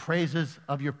upon the praises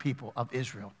of your people of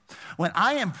Israel. When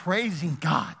I am praising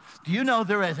God, do you know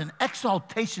there is an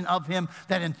exaltation of him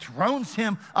that enthrones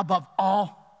him above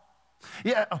all?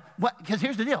 Yeah, because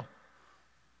here's the deal.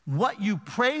 What you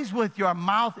praise with your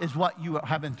mouth is what you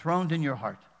have enthroned in your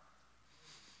heart.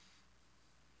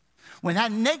 When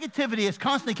that negativity is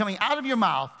constantly coming out of your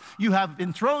mouth, you have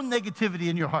enthroned negativity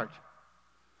in your heart.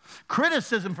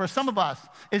 Criticism for some of us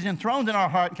is enthroned in our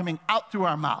heart, coming out through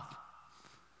our mouth.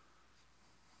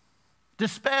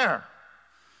 Despair.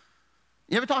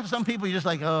 You ever talk to some people, you're just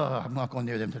like, oh, I'm not going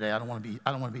near them today. I don't want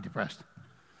to be depressed.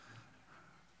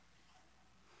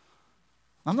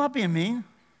 I'm not being mean.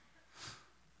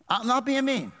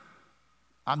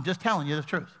 I'm just telling you the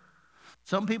truth.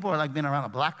 Some people are like being around a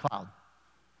black cloud.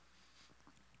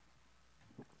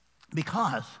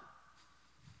 Because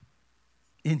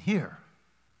in here,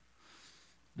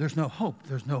 there's no hope,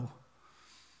 there's no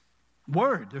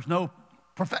word, there's no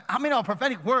prophetic. How many know a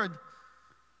prophetic word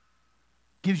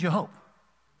gives you hope?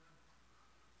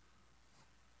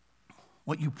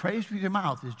 What you praise with your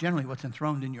mouth is generally what's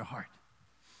enthroned in your heart.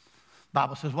 The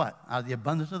Bible says what? Out of the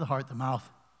abundance of the heart, the mouth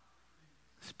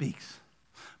speaks.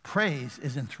 Praise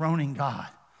is enthroning God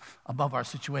above our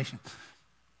situation.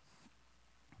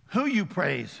 Who you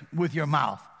praise with your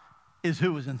mouth is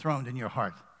who is enthroned in your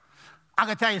heart. I'm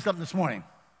going to tell you something this morning.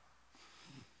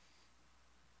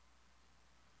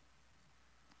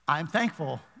 I'm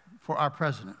thankful for our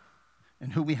president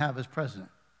and who we have as president.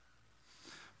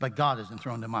 But God is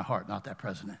enthroned in my heart, not that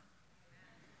president.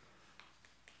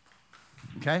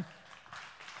 Okay?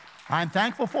 I'm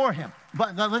thankful for him.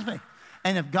 But now listen to me.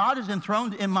 And if God is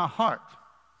enthroned in my heart,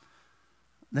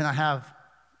 then I have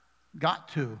got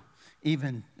to,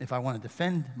 even if I want to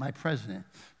defend my president,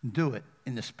 do it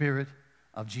in the spirit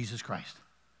of Jesus Christ.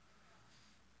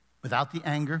 Without the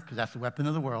anger, because that's the weapon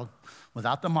of the world.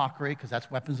 Without the mockery, because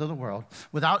that's weapons of the world.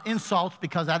 Without insults,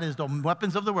 because that is the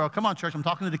weapons of the world. Come on, church, I'm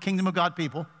talking to the kingdom of God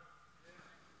people.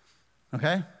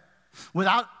 Okay?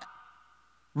 Without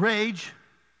rage.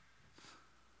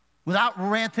 Without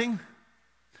ranting.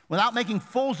 Without making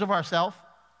fools of ourselves.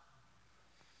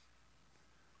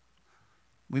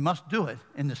 We must do it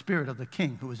in the spirit of the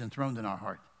King who is enthroned in our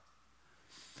heart.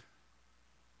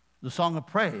 The song of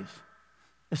praise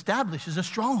establishes a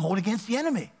stronghold against the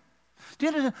enemy.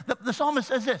 The psalmist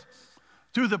says this,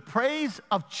 through the praise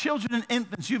of children and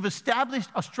infants, you've established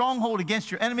a stronghold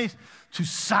against your enemies to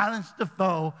silence the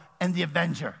foe and the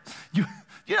avenger. You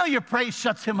know your praise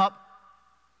shuts him up.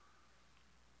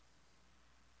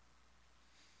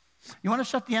 You want to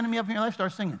shut the enemy up in your life?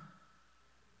 Start singing.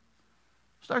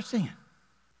 Start singing.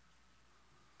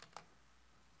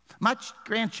 My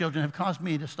grandchildren have caused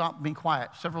me to stop being quiet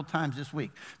several times this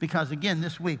week because, again,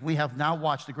 this week we have now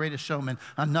watched The Greatest Showman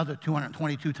another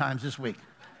 222 times this week.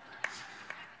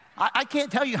 I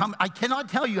cannot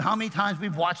tell you how many times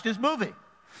we've watched this movie.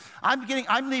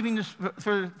 I'm leaving this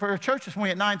for church this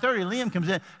morning at 9:30. Liam comes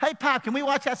in. Hey, Pat, can we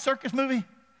watch that circus movie?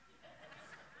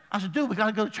 I said, dude, we got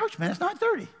to go to church, man. It's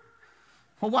 9:30.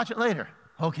 We'll watch it later.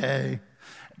 Okay.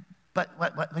 But you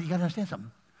got to understand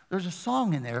something. There's a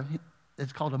song in there.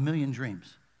 It's called A Million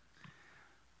Dreams.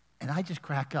 And I just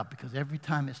crack up because every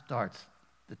time it starts,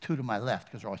 the two to my left,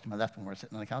 because they're always to my left when we're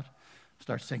sitting on the couch,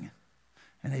 start singing.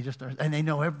 And they just start, and they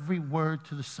know every word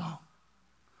to the song.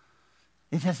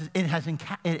 It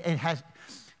has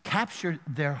captured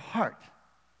their heart.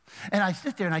 And I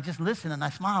sit there and I just listen and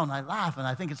I smile and I laugh and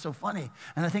I think it's so funny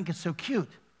and I think it's so cute.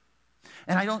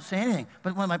 And I don't say anything.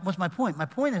 But what's my point? My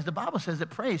point is the Bible says that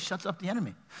praise shuts up the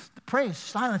enemy. The praise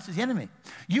silences the enemy.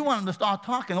 You want him to start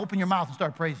talking, open your mouth and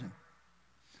start praising.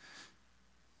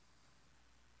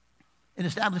 It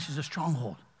establishes a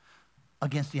stronghold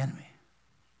against the enemy.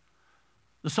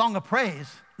 The song of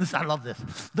praise, listen, I love this.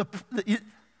 You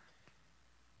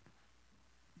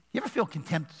ever feel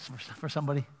contempt for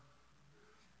somebody?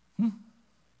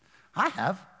 I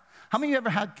have. How many of you ever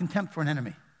had contempt for an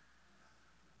enemy?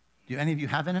 Do any of you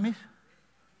have enemies?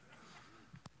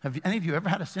 Have any of you ever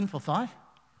had a sinful thought?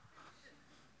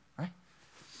 Right?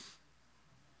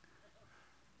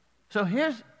 So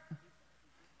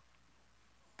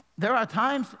there are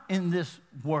times in this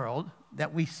world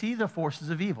that we see the forces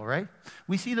of evil, right?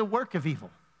 We see the work of evil.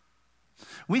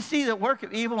 We see the work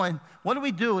of evil, and what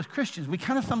do as Christians? We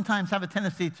kind of sometimes have a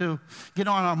tendency to get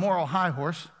on our moral high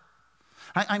horse.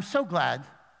 I'm so glad.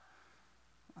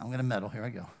 I'm going to meddle. Here I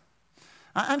go.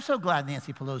 I'm so glad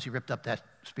Nancy Pelosi ripped up that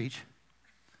speech.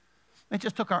 It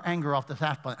just took our anger off this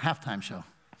halftime show.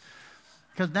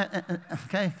 Because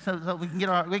okay, so we can get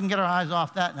our eyes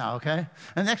off that now, okay?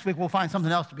 And next week we'll find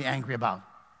something else to be angry about.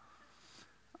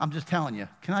 I'm just telling you.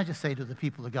 Can I just say to the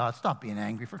people of God, stop being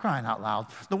angry, for crying out loud.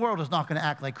 The world is not going to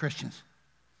act like Christians.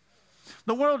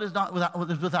 The world is not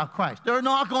without Christ. They're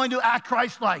not going to act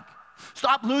Christ-like.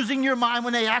 Stop losing your mind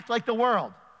when they act like the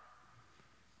world.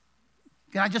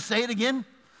 Can I just say it again?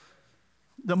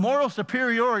 The moral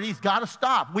superiority's got to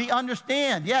stop. We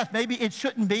understand. Yes, maybe it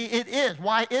shouldn't be. It is.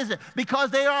 Why is it?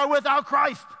 Because they are without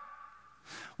Christ.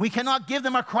 We cannot give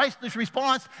them a Christless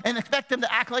response and expect them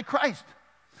to act like Christ.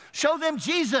 Show them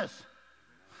Jesus.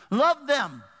 Love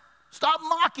them. Stop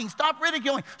mocking. Stop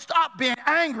ridiculing. Stop being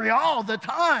angry all the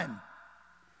time.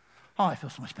 Oh, I feel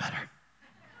so much better.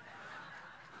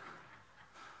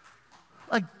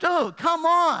 Like, dude, come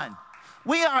on.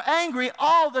 We are angry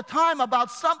all the time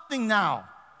about something now.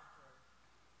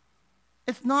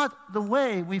 It's not the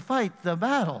way we fight the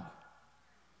battle.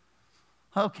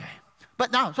 Okay.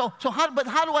 But now,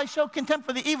 how do I show contempt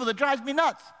for the evil that drives me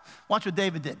nuts? Watch what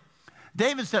David did.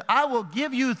 David said, I will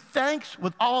give you thanks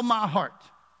with all my heart,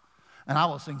 and I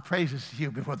will sing praises to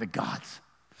you before the gods.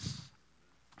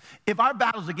 If our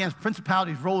battle's against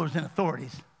principalities, rulers, and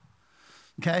authorities,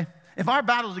 okay? If our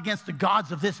battle's against the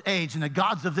gods of this age and the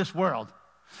gods of this world,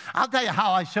 I'll tell you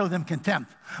how I show them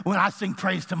contempt when I sing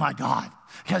praise to my God,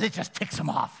 because it just ticks them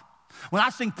off. When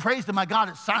I sing praise to my God,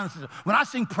 it silences them. When I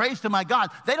sing praise to my God,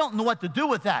 they don't know what to do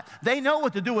with that. They know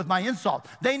what to do with my insult.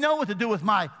 They know what to do with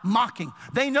my mocking.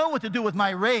 They know what to do with my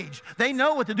rage. They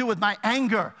know what to do with my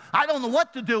anger. I don't know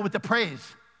what to do with the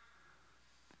praise.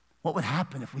 What would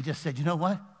happen if we just said, you know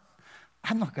what?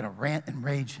 I'm not going to rant and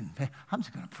rage. I'm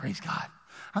just going to praise God.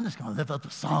 I'm just going to lift up a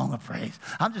song of praise.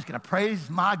 I'm just going to praise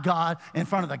my God in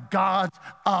front of the gods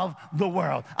of the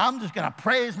world. I'm just going to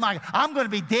praise I'm going to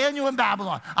be Daniel in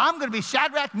Babylon. I'm going to be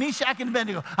Shadrach, Meshach, and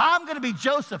Abednego. I'm going to be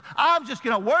Joseph. I'm just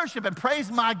going to worship and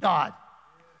praise my God.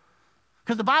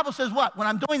 Because the Bible says what? When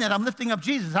I'm doing that, I'm lifting up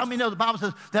Jesus. How many know the Bible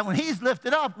says that when he's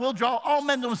lifted up, we'll draw all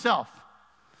men to himself?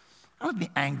 I don't be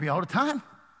angry all the time.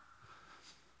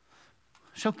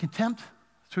 Show contempt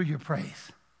through your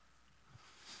praise.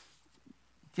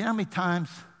 Do you know how many times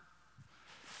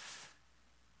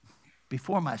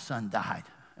before my son died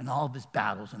and all of his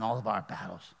battles and all of our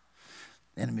battles,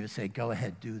 the enemy would say, go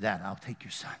ahead, do that. I'll take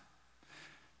your son.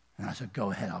 And I said, go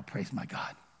ahead, I'll praise my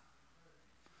God.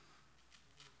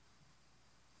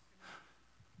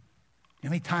 You know how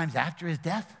many times after his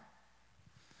death?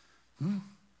 Go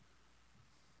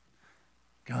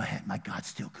ahead, my God's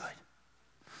still good.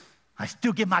 I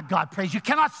still give my God praise. You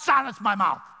cannot silence my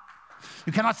mouth.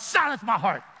 You cannot silence my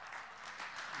heart.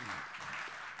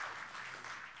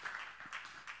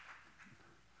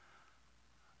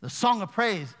 The song of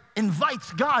praise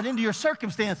invites God into your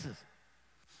circumstances.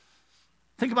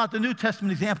 Think about the New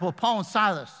Testament example of Paul and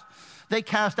Silas. They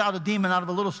cast out a demon out of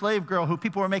a little slave girl who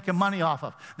people were making money off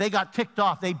of. They got ticked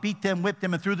off. They beat them, whipped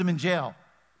them, and threw them in jail.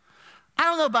 I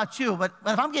don't know about you, but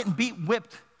if I'm getting beat,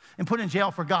 whipped, and put in jail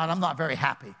for God, I'm not very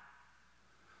happy.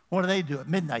 What do? At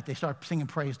midnight, they start singing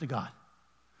praise to God.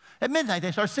 At midnight,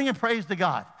 they start singing praise to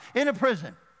God in a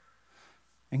prison.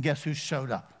 And guess who showed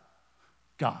up?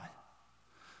 God.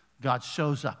 God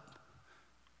shows up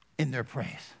in their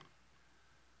praise.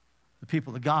 The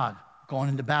people of God going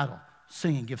into battle,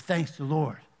 singing, give thanks to the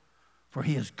Lord, for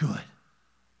he is good.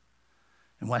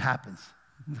 And what happens?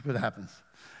 Look what happens.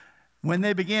 When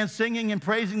they began singing and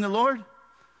praising the Lord,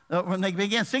 when they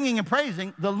began singing and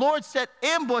praising, the Lord set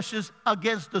ambushes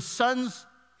against the sons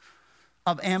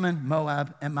of Ammon,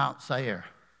 Moab, and Mount Seir.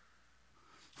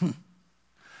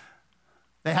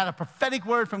 They had a prophetic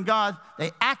word from God.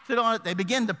 They acted on it. They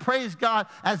began to praise God.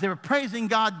 As they were praising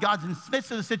God, God's in the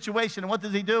midst of the situation. And what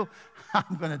does he do?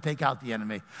 I'm going to take out the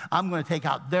enemy. I'm going to take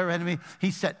out their enemy. He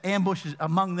set ambushes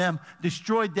among them,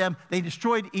 destroyed them. They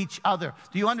destroyed each other.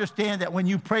 Do you understand that when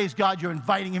you praise God, you're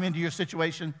inviting him into your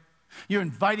situation? You're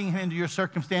inviting him into your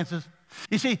circumstances?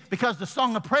 You see, because the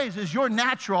song of praise is your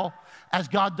natural as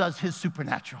God does his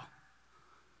supernatural.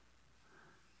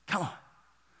 Come on.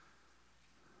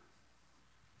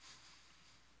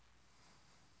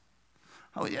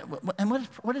 Oh, yeah. And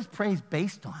what is praise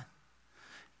based on?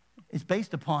 It's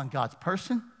based upon God's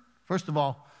person. First of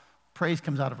all, praise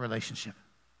comes out of relationship.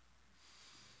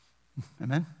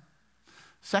 Amen?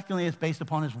 Secondly, it's based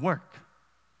upon his work.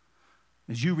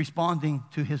 Is you responding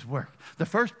to his work. The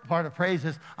first part of praise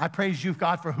is, I praise you,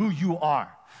 God, for who you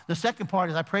are. The second part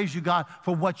is, I praise you, God,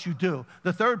 for what you do.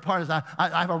 The third part is, I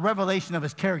have a revelation of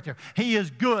his character. He is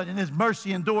good, and his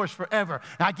mercy endures forever.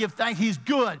 And I give thanks. He's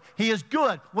good. He is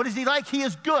good. What is he like? He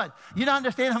is good. You don't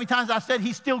understand how many times I've said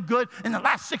he's still good? In the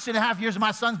last 6.5 years,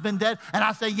 my son's been dead, and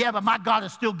I say, yeah, but my God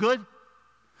is still good.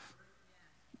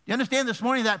 You understand this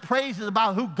morning that praise is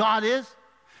about who God is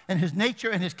and his nature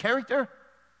and his character?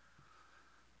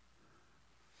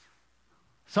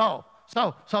 So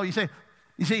you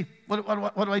see, what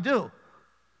do I do?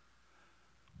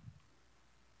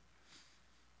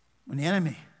 When the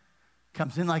enemy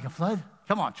comes in like a flood,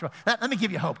 come on, Troy. Let me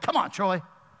give you hope. Come on, Troy.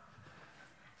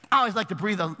 I always like to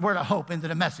breathe a word of hope into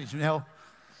the message, you know.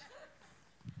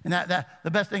 And that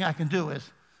the best thing I can do is,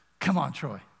 come on,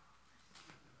 Troy.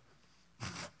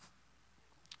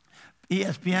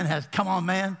 ESPN has come on,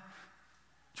 man.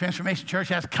 Transformation Church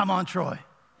has come on, Troy.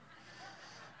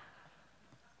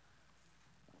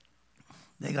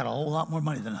 They got a whole lot more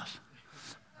money than us.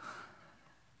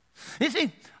 You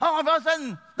see, all of a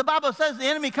sudden, the Bible says the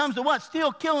enemy comes to what?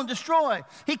 Steal, kill, and destroy.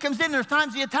 He comes in, there's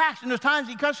times he attacks, and there's times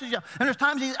he crushes you, and there's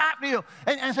times he's after you.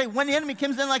 And say, when the enemy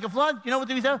comes in like a flood, you know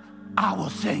what he says? I will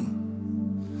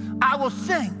sing. I will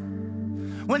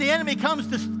sing. When the enemy comes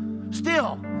to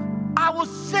steal, I will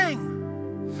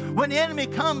sing. When the enemy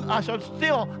comes, to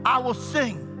steal, I will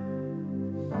sing.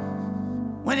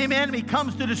 When the enemy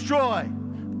comes to destroy,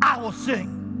 I will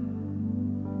sing.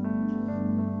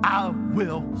 I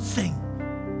will sing.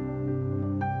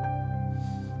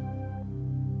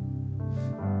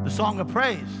 The song of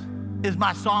praise is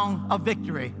my song of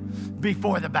victory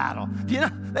before the battle. Do you know,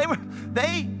 they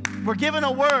were given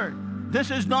a word.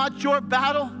 This is not your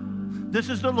battle. This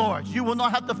is the Lord's. You will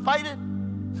not have to fight it.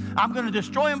 I'm going to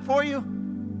destroy him for you.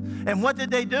 And what did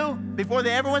they do before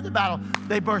they ever went to battle?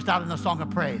 They burst out in a song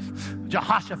of praise.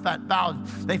 Jehoshaphat bowed.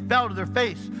 They fell to their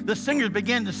face. The singers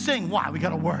began to sing. Why? We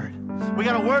got a word. We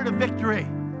got a word of victory.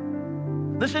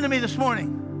 Listen to me this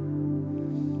morning.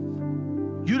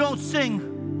 You don't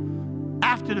sing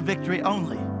after the victory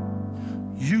only.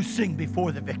 You sing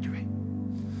before the victory.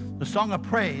 The song of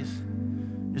praise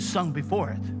is sung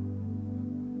before it.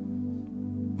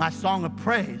 My song of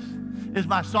praise is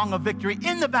my song of victory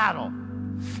in the battle.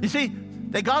 You see,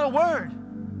 they got a word,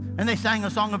 and they sang a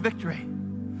song of victory.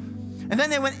 And then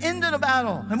they went into the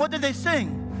battle, and what did they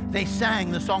sing? They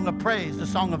sang the song of praise, the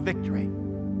song of victory.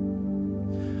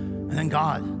 And then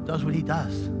God does what he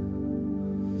does.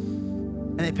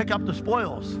 And they pick up the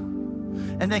spoils,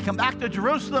 and they come back to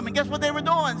Jerusalem, and guess what they were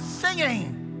doing?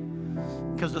 Singing.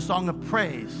 Because the song of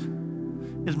praise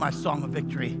is my song of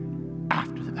victory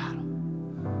after the battle.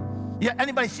 Yeah,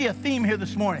 anybody see a theme here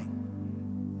this morning?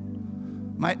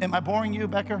 Am I boring you,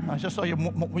 Becker? I just saw you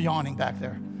yawning back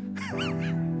there.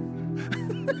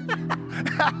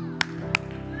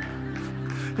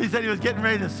 He said he was getting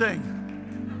ready to sing.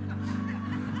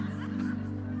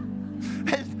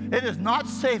 It is not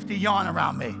safe to yawn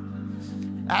around me.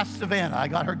 Ask Savannah. I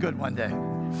got her good one day.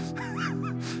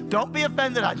 Don't be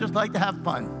offended. I just like to have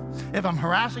fun. If I'm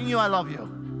harassing you, I love you.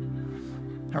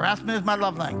 Harassment is my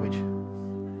love language.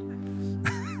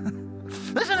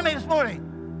 Listen to me this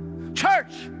morning.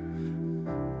 Church,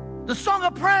 the song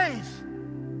of praise.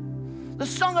 The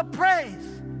song of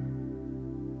praise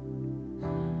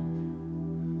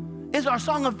is our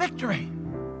song of victory.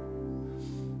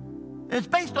 It's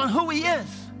based on who he is.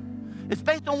 It's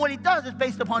based on what he does. It's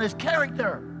based upon his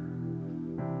character.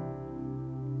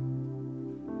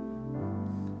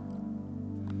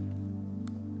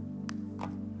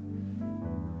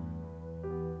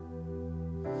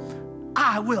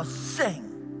 I will sing.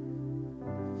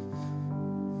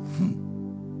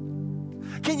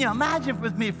 Can you imagine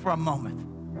with me for a moment?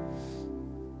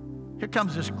 Here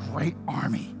comes this great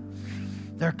army.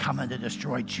 They're coming to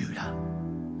destroy Judah.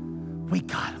 We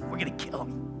got him. We're going to kill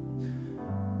him.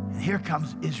 And here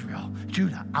comes Israel,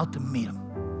 Judah, out to meet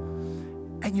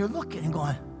him. And you're looking and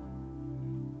going,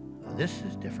 oh, this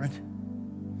is different.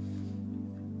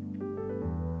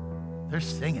 They're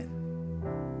singing.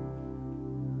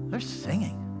 They're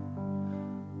singing.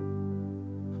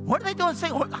 What are they doing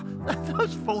singing?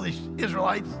 Those foolish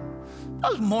Israelites,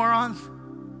 those morons,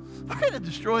 we're going to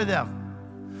destroy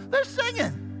them. They're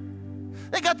singing.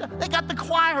 They got the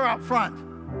choir up front.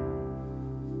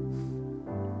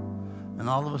 And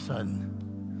all of a sudden,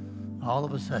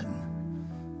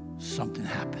 something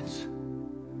happens.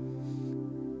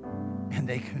 And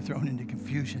they get thrown into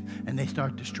confusion and they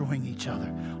start destroying each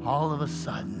other. All of a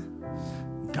sudden,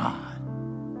 God.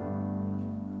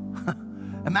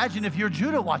 Imagine if you're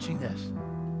Judah watching this.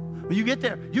 When you get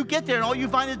there and all you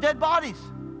find is dead bodies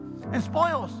and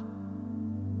spoils.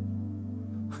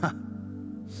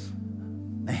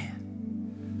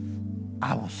 Man,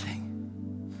 I will sing.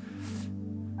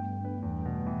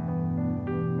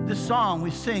 This song we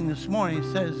sing this morning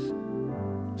says,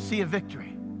 see a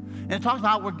victory. And it talks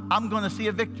about how I'm going to see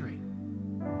a victory.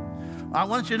 I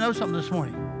want you to know something this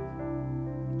morning.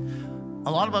 A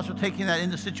lot of us are taking that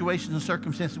into situations and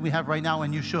circumstances we have right now,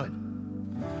 and you should.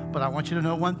 But I want you to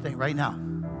know one thing right now.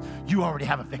 You already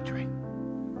have a victory.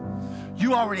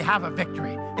 You already have a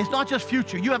victory. It's not just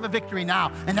future. You have a victory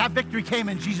now, and that victory came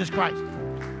in Jesus Christ.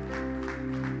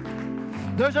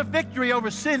 There's a victory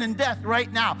over sin and death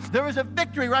right now. There is a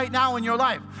victory right now in your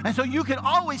life. And so you can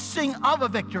always sing of a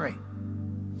victory.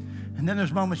 And then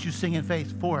there's moments you sing in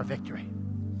faith for a victory.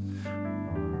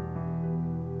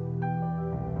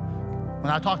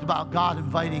 When I talked about God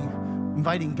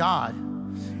inviting God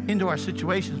into our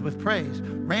situations with praise,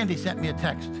 Randy sent me a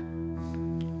text.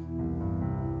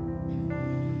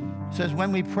 It says,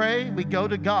 when we pray, we go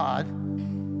to God.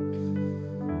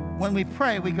 When we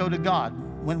pray, we go to God.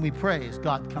 When we praise,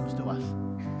 God comes to us.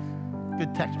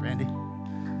 Good text, Randy.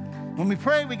 When we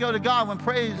pray, we go to God. When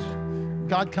praise,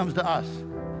 God comes to us.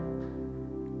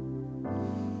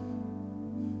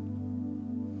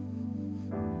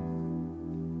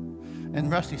 And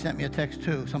Rusty sent me a text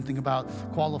too, something about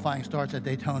qualifying starts at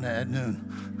Daytona at noon.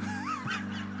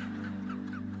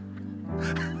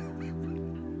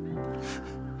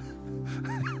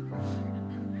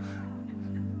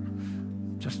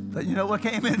 Just let you know what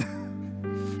came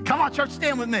in. Come on, church,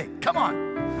 stand with me. Come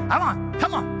on.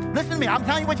 Come on. Listen to me. I'm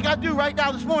telling you what you got to do right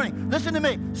now this morning. Listen to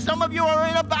me. Some of you are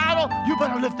in a battle. You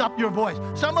better lift up your voice.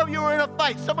 Some of you are in a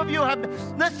fight. Some of you have.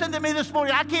 Listen to me this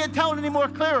morning. I can't tell it any more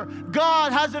clearer.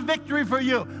 God has a victory for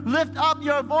you. Lift up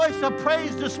your voice of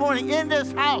praise this morning in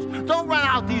this house. Don't run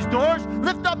out these doors.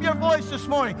 Lift up your voice this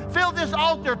morning. Fill this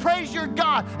altar. Praise your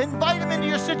God. Invite him into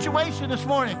your situation this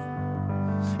morning.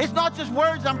 It's not just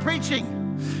words I'm preaching.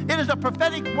 It is a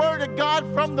prophetic word of God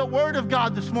from the Word of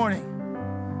God this morning.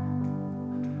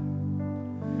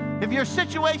 If your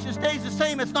situation stays the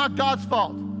same, it's not God's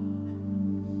fault.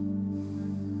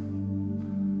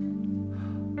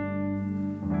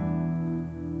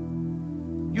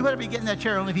 You better be getting that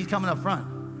chair only if he's coming up front.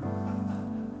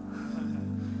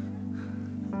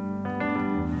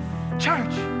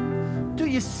 Church, do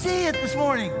you see it this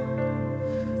morning?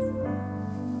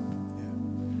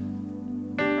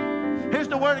 Here's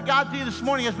the word of God to you this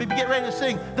morning as we get ready to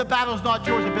sing. The battle's not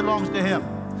yours, it belongs to him.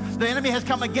 The enemy has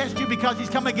come against you because he's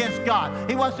come against God.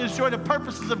 He wants to destroy the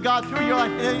purposes of God through your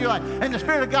life and in your life. And the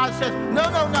Spirit of God says, no.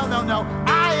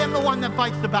 I I am the one that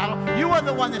fights the battle. You are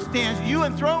the one that stands. You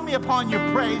enthrone me upon your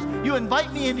praise. You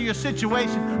invite me into your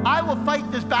situation. I will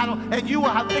fight this battle, and you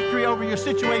will have victory over your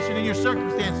situation and your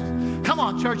circumstances. Come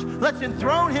on, church. Let's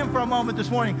enthrone him for a moment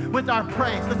this morning with our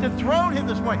praise. Let's enthrone him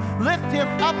this morning. Lift him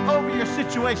up over your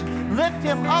situation. Lift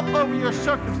him up over your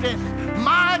circumstances.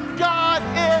 My God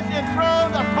is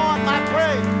enthroned upon my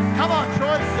praise. Come on,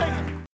 Troy, sing it.